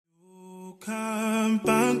can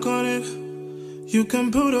bank on it. You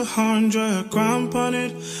can put 100 grand on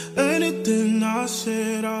it. Anything I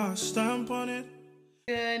said, I'll stamp on it.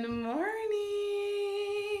 Good morning.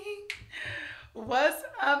 What's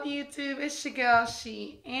up, YouTube? It's your girl,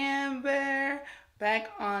 Sheamber, back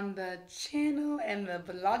on the channel and the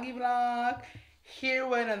vloggy vlog. Here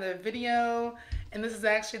with another video, and this is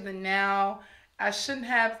actually the now. I shouldn't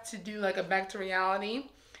have to do like a back to reality.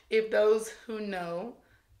 If those who know.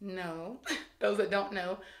 Those that don't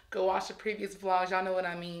know, go watch the previous vlogs. Y'all know what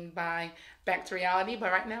I mean by back to reality.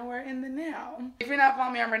 But right now, we're in the now. If you're not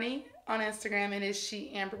following me already on Instagram, it is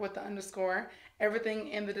Sheamber with the _ Everything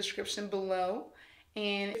in the description below.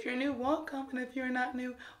 And if you're new, welcome. And if you're not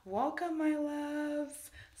new, welcome, my loves.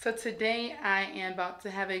 So today, I am about to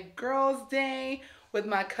have a girls' day with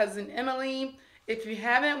my cousin Emily. If you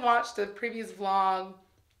haven't watched the previous vlog,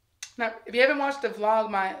 if you haven't watched the vlog,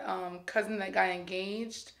 my cousin that got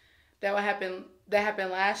engaged, that happened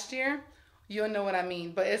last year, you'll know what I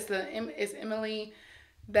mean. But it's Emily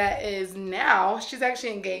that is now, she's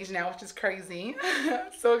actually engaged now, which is crazy.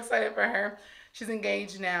 So excited for her. She's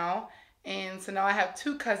engaged now. And so now I have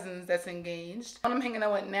two cousins that's engaged. One I'm hanging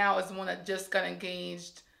out with now is the one that just got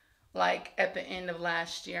engaged like at the end of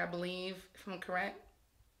last year, I believe, if I'm correct.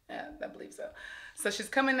 Yeah, I believe so. So she's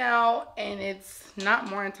coming out, and it's not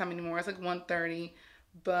morning time anymore. It's like 1:30,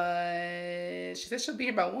 but she said she'll be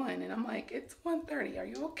here by 1, and I'm like, it's 1:30. Are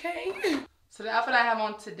you okay? So the outfit I have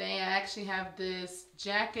on today, I actually have this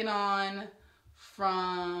jacket on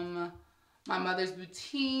from my mother's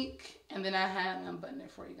boutique, and then I have, I'm buttoning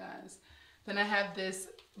it for you guys. Then I have this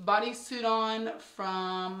bodysuit on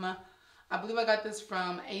from, I believe I got this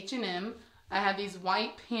from H&M. I have these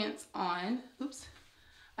white pants on. Oops.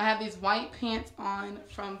 I have these white pants on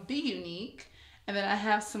from Be Unique. And then I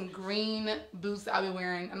have some green boots that I'll be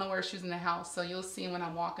wearing. I don't wear shoes in the house, so you'll see when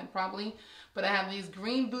I'm walking probably. But I have these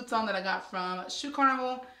green boots on that I got from Shoe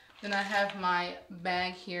Carnival. Then I have my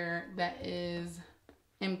bag here that is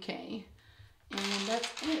MK. And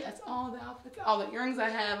that's it. That's all the outfits. All the earrings I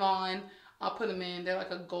have on, I'll put them in. They're like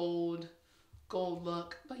a gold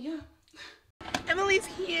look. But yeah. Emily's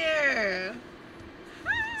here.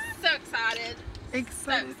 So excited. So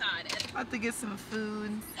excited. About to get some food.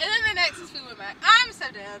 And then the next is food with Mac. I'm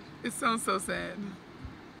so dead. It sounds so sad.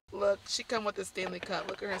 Look, she come with a Stanley Cup.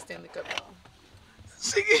 Look at her Stanley Cup, y'all.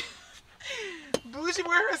 Bougie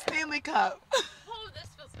wear her Stanley Cup. Oh, this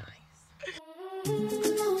feels nice.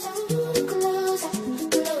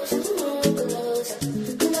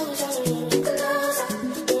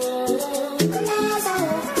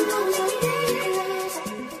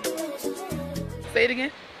 Say it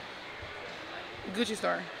again. Gucci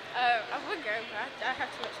store. I would go, but I have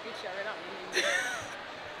too much Gucci already. I don't need it.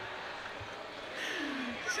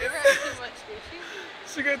 Ever have too much Gucci?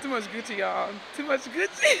 She got too much Gucci, y'all. Too much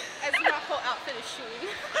Gucci. As my whole outfit is Shein.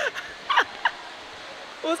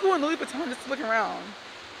 Well, let's go in Louis Vuitton just to look around.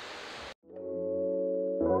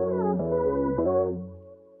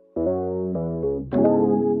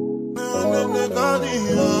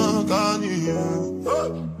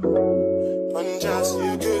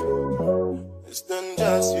 It's done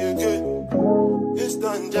just you good. It's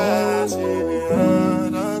done just you,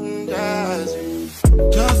 done just you.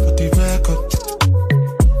 Just for the record.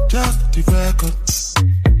 Just for the record.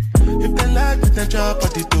 If they like it, then drop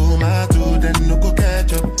at the tomato, then no go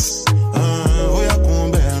catch up. Oh, yeah,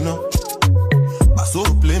 come bear no. But so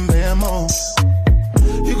plain bear more.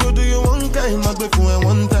 You go do you one time, I go for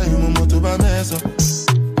one time, I'm to buy mess up.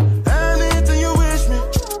 Anything you wish me,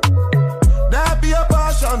 that be a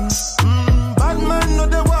passion. Man no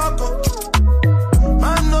they walk up,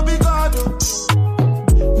 man no be God up.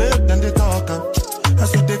 Make them they talk up,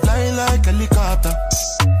 that's what they fly like a helicopter.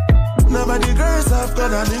 Nobody girls have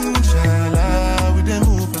got an inshallah with them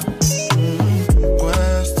move up.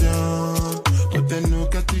 Question, but they no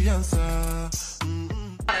get the answer.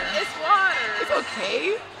 It's water. It's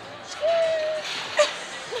okay.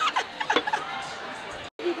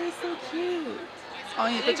 They're so cute. Oh,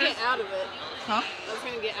 yeah, I get out of it. Huh? I was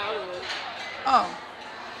gonna get out of it. Oh.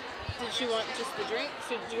 Did you want just the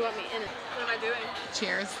drinks, or did you want me in it? What am I doing?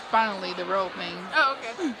 Cheers. Finally, the real thing. Oh,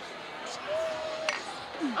 okay.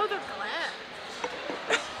 Oh, they're glass.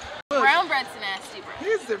 Look, Brown bread's nasty bread.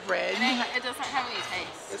 here's the bread. And it doesn't have any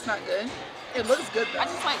taste. It's not good. It looks good though. I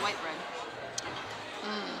just like white bread.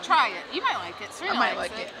 Try it. You might like it. Serena I might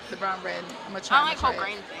likes like it. The brown bread. I'm gonna try. I like whole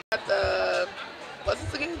grain things. Got the, what's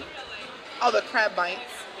this again? Oh, the crab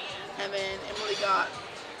bites. And then Emily got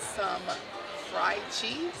some fried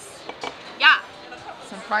cheese. Yeah.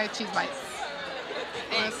 Some fried cheese bites.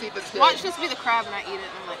 Let's see if it's good. Watch this be the crab and I eat it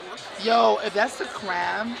and I'm like, what? Yo, if that's the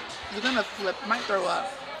crab, you're gonna flip. You might throw up.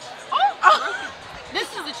 Oh! This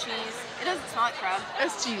is the cheese. It doesn't smell like crab.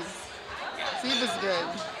 It's cheese. See if it's good.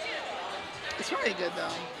 It's really good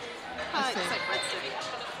though. It's like breadstick.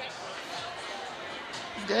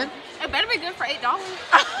 It's good? It better be good for $8. $2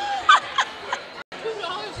 a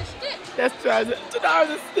stick. That's $2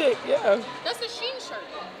 a stick, yeah. That's a Sheen shirt.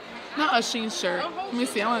 Not a Sheen shirt. Let me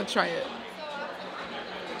see, I wanna try it.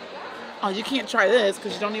 Oh, you can't try this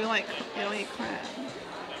because you don't eat crab.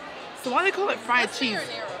 So why do they call it fried cheese?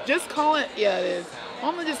 Just call it, yeah it is.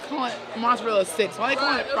 Why don't they just call it mozzarella sticks? Why do they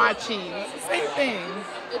call it fried cheese? It's the same thing.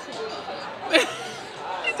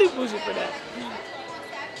 You're too bougie for that.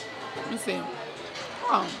 Let me see.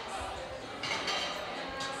 Oh.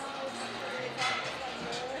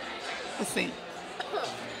 Let's see.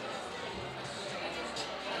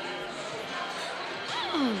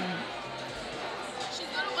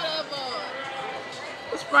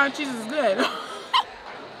 This fried cheese is good.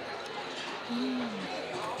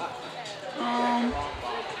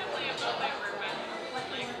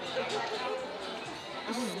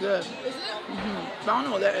 This is good. Is it? But I don't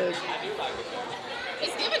know what that is.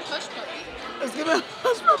 It's giving hush puppy. It's giving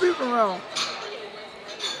hush puppy for real.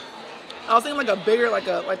 I was thinking like a bigger, like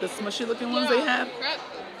the smushy looking ones they have.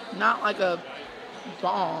 Not like a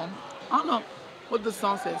ball. I don't know what the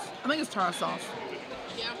sauce is. I think it's tartar sauce.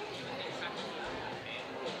 Yeah.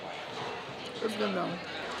 It's good though.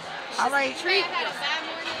 All right. Treat.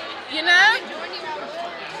 You know?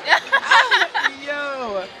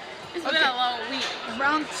 Yo. It's been a long week.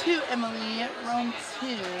 Round 2, Emily. Round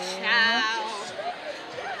 2. Ciao.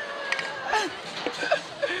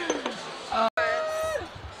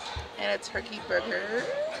 And a turkey burger.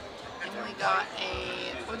 Emily got a,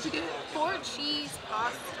 what'd you get? 4 cheese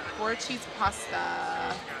pasta. 4 cheese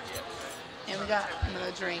pasta. And we got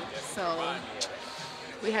another drink, so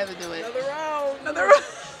we had to do it. Another round. Another round.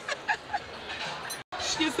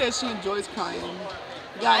 She said she enjoys crying.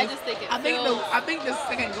 Guys, I just think I think the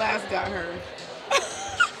second glass got her.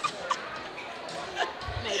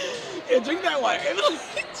 Maybe. Yeah, drink that water. Drink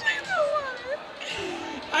that water.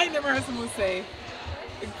 I ain't never heard someone say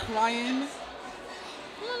crying.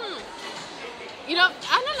 You know,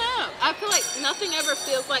 I don't know. I feel like nothing ever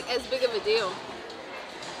feels like as big of a deal.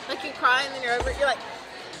 Like you cry and then you're over it. You're like,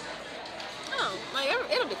 oh, like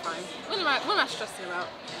it'll be fine. What am I stressing about?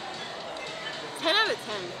 10 out of 10.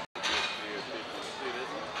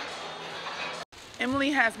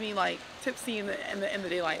 Emily has me like tipsy in the end of the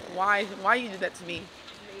day. Like, why you did that to me?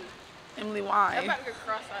 Emily, why? I'm about to go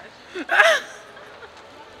cross-eyed.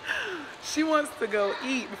 She wants to go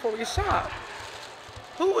eat before we shop.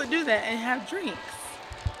 Who would do that and have drinks?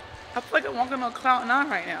 I feel like I'm walking on cloud 9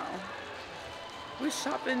 right now. We're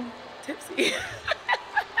shopping tipsy.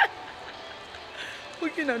 Who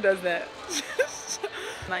you know does that?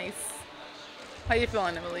 Nice. How you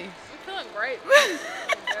feeling, Emily? I'm feeling great.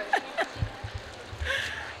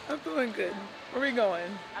 I'm feeling good. Where we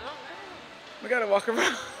going? I don't know. We gotta walk around.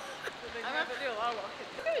 I'm gonna have to do a lot of walking.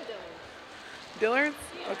 Let's go to Dillard's?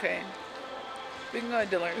 Okay. We can go to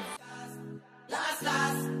Dillard's. Last,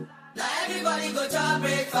 now everybody go to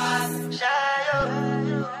breakfast.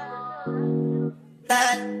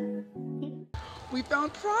 We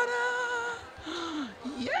found Prada!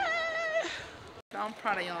 Yeah! Found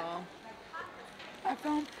Prada, y'all. I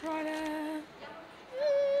found Prada.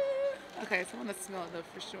 Okay, so I'm gonna smell it though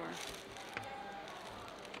for sure.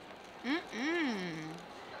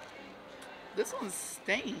 This one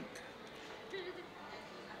stank.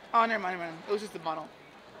 Oh, never mind. It was just a bottle.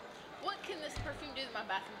 What can this perfume do that my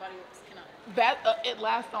Bath and Body Works cannot? That it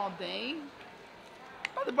lasts all day.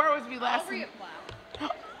 Oh, the bar was be lasting. Wow.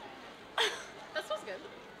 That smells good.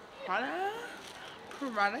 Prada,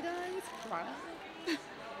 guys, Prada. You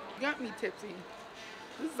got me tipsy.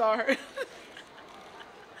 This is all her.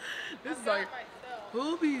 This is all.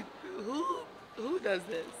 Who does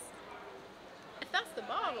this? If that's the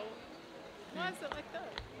bottle, why is it like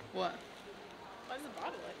that? What? Why is the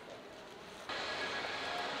bottle like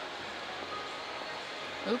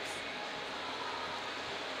that? Oops.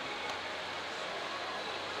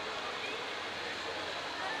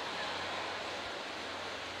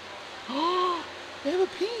 Oh, they have a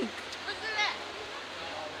pink. What's that?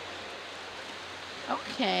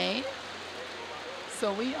 Okay.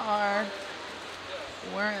 So we are.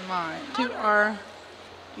 Where am I? You to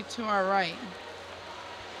our right.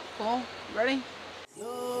 Cool. Ready?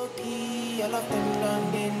 Yogi, all of them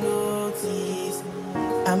done they notice.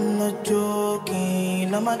 I'm not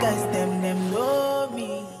joking. All my guys them know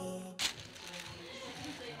me.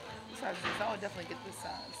 Besides, it's all definitely get this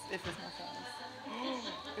size, if it's my size.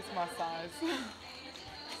 It's my size. Is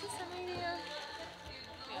this a medium?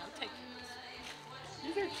 Yeah, I'm taking this.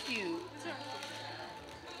 These are cute. These are cute.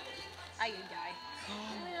 Ay, ay.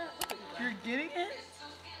 You're getting it?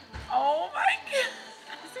 Oh my god.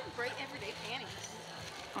 These are great everyday panties.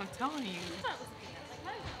 I'm telling you. I thought it was a penis.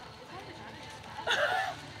 Like, my vagina.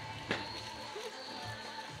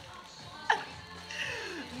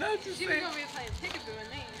 No, just She say. was gonna be playing peekaboo and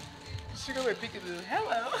me. She gonna be peekaboo.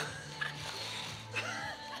 Hello.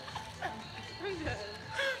 I'm good.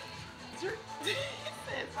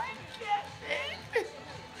 It's my cat thing.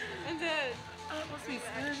 I'm dead. I'm not supposed to be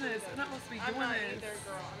doing this. I'm not supposed to be I'm doing not this. either,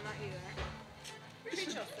 girl. I'm not either. Treat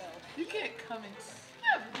yourself. You can't come and.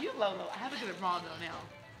 Yeah, you Lolo. I have to get it wrong though now.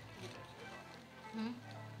 Hmm?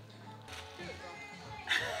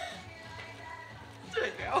 Do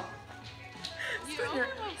it, girl. Spend your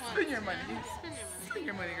money. Spend your money. Spend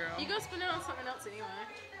your money, girl. You go spend it on something else anyway.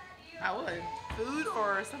 I would. Food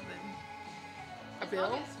or something. A bill?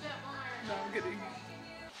 I'll get spent on. No, I'm kidding.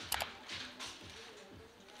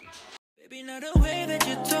 Baby, not the way that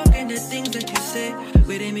you talk and the things that you say,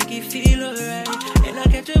 where they make you feel alright. And I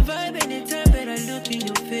catch a vibe anytime that I look in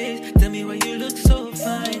your face. Tell me why you look so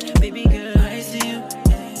fine. Baby girl, I see you.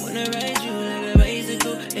 Wanna ride you like a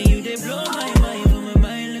bicycle. And you they blow my mind from my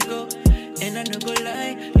mind ago. And I don't go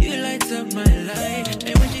lie, you light up my life.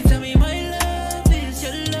 And when she tell me my love is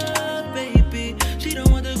your love, baby, she don't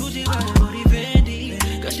want the Gucci body Fendi,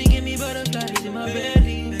 cause she give me butterflies in my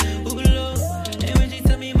belly. Ooh, Lord. And when she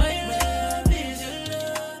tell me my love is your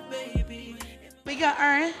love, baby. We got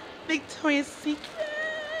our Victoria's Secret.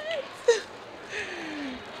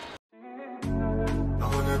 I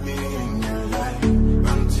wanna be in your life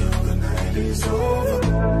until the night is over. I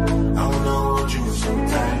wanna hold you so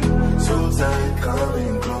tight,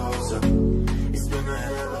 coming closer. It's been a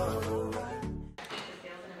hell of a ride.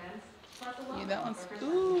 Yeah, that one's,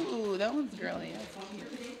 ooh, that one's girly. That's cute.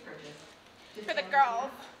 For the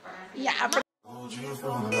girls. Yeah, for Hold you for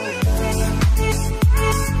a moment.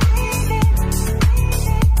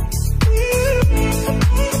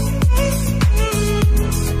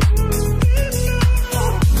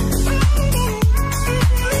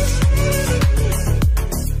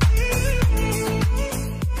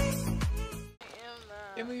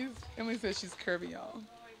 Emily says she's curvy, y'all.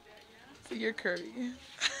 So you're curvy.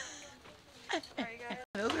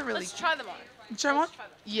 Those are really Let's try them on. Try them on? Let's try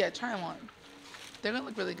them. Yeah, try them on. They're gonna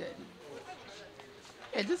look really good.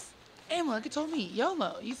 And just, Emily, like you told me,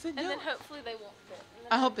 YOLO. You said And YOLO. then hopefully they won't fit. And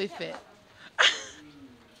then I hope they fit.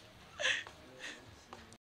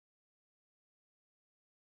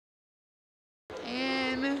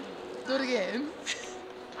 And do it again.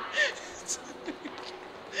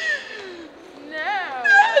 No.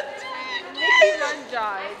 Nikki's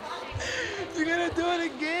unjudged. You're gonna do it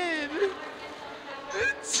again.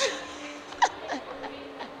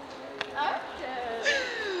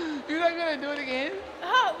 You're not gonna do it again?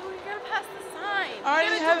 Oh, we gotta pass the sign. I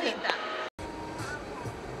already You have gotta it. delete that.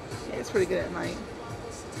 Yeah, it's pretty good at night.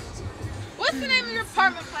 What's the name of your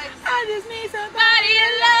apartment place? I just need somebody. Somebody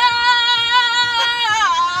in love.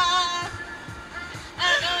 I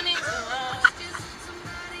don't need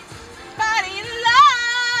somebody in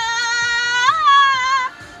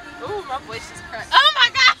love. Ooh, my voice just cracked. Oh my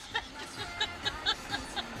god.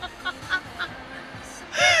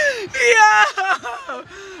 Yo!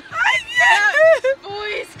 I get it!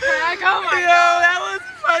 Voice crack. Oh my Yo, god. that was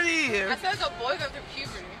funny. I feel like a boy going through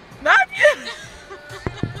puberty. Not you.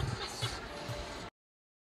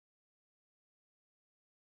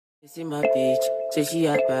 You see my bitch, say she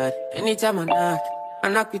act bad. Anytime I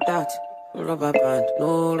knock with that. No rubber band.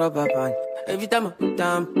 Every time I put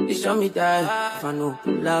down, they show me that. If I know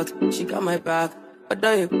pull out, she got my back.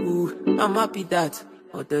 Although you cool, I'm happy that.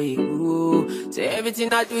 Although you cool, say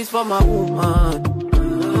everything I do is for my woman.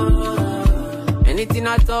 Anything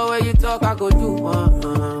I talk, where you talk, I go do.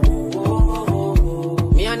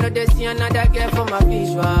 Me, I know they see another girl for my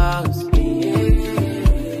visuals.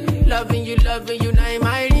 Loving you, now in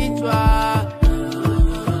my ritual.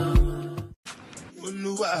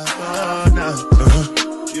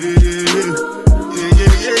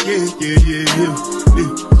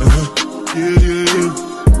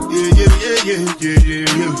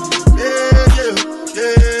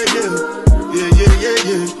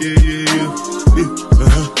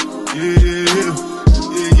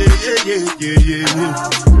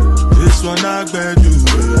 This one I bet you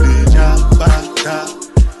really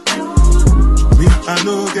me, I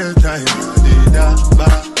no get time,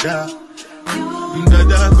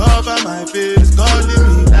 Dada cover my face, calling me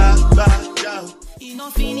You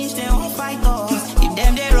know finish, they won't fight us. If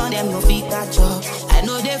them they run, them no fit catch up. I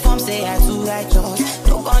know they form say I too righteous.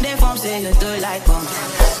 No con they form say you too like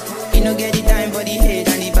us. You know get the time for the hate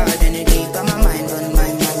and the bad energy. Got my mind on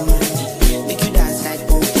my mind. Make you dance like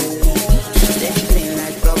broccoli. Steady clean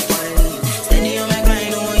like broccoli. Steady on my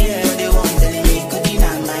grind, oh yeah, what they want telling me. Could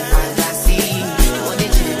deny my fantasy. What they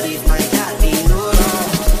check if my dad be no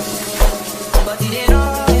wrong. But it they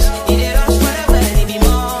rush well, it be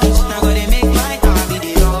much. Now go they make my heart be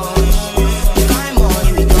the rush. The kind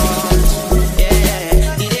money we touch,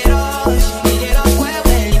 yeah. It they rush well,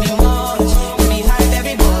 it be much. We hype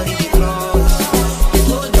everybody be close.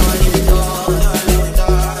 Go down in the door.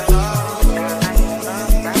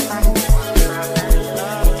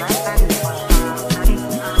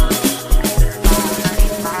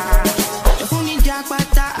 You fool me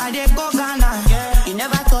jackpata, I dey go Ghana. You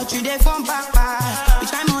never thought you dey from Papa.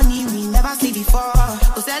 Which kind money we never see before.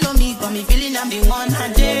 Go sell on me, got me feeling I'm the one. I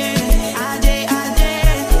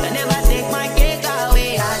never take my cake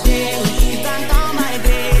away. You can't count my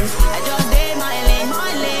grace. I just day my lane.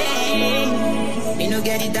 Me no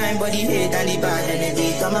get the time, but the hate and the bad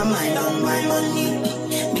energy. Got my mind on my money.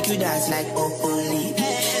 Make you dance like broccoli.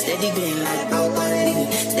 Steady green like broccoli.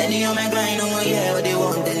 Steady on my grind, oh yeah, what they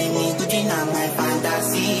want telling me. Good enough, my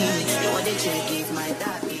fantasy. What they check it.